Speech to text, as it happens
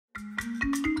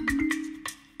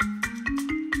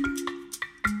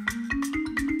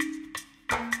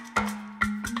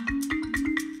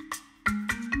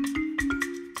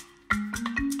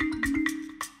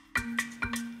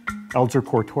Eldzier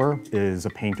Cortor is a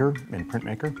painter and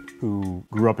printmaker who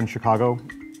grew up in Chicago.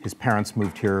 His parents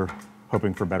moved here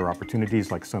hoping for better opportunities,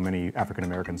 like so many African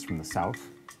Americans from the South.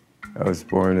 I was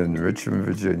born in Richmond,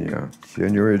 Virginia,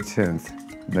 January 10th,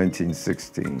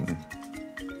 1916.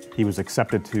 He was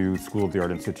accepted to school at the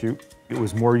Art Institute. It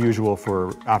was more usual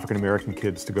for African American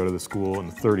kids to go to the school in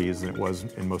the 30s than it was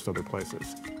in most other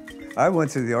places. I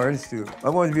went to the Art Institute. I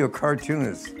wanted to be a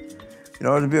cartoonist. In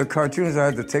order to be a cartoonist, I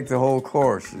had to take the whole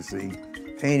course, you see,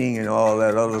 painting and all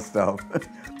that other stuff.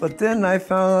 But then I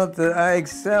found out that I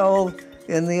excelled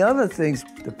in the other things,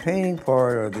 the painting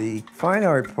part or the fine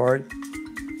art part.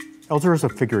 Eldzier is a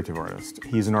figurative artist.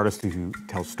 He's an artist who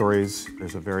tells stories.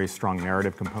 There's a very strong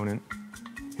narrative component.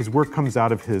 His work comes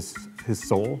out of his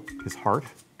soul, his heart.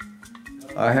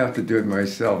 I have to do it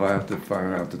myself. I have to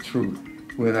find out the truth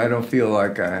when I don't feel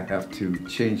like I have to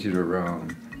change it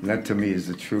around. And that to me is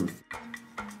the truth.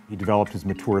 He developed his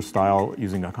mature style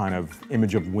using a kind of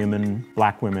image of women,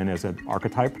 black women, as an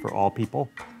archetype for all people.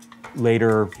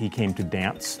 Later, he came to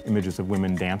dance, images of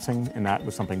women dancing, and that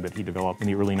was something that he developed in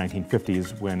the early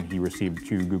 1950s when he received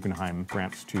 2 Guggenheim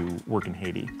grants to work in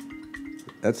Haiti.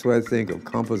 That's why I think of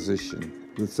composition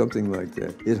with something like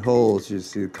that. It holds, you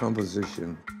see,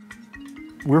 composition.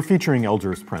 We're featuring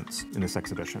Eldzier's prints in this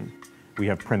exhibition. We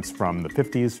have prints from the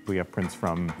 50s, we have prints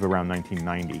from around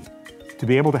 1990. To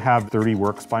be able to have 30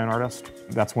 works by an artist,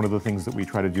 that's one of the things that we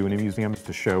try to do in a museum, is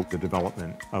to show the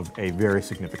development of a very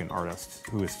significant artist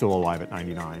who is still alive at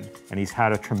 99. And he's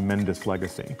had a tremendous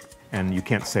legacy. And you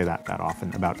can't say that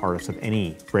often about artists of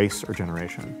any race or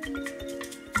generation.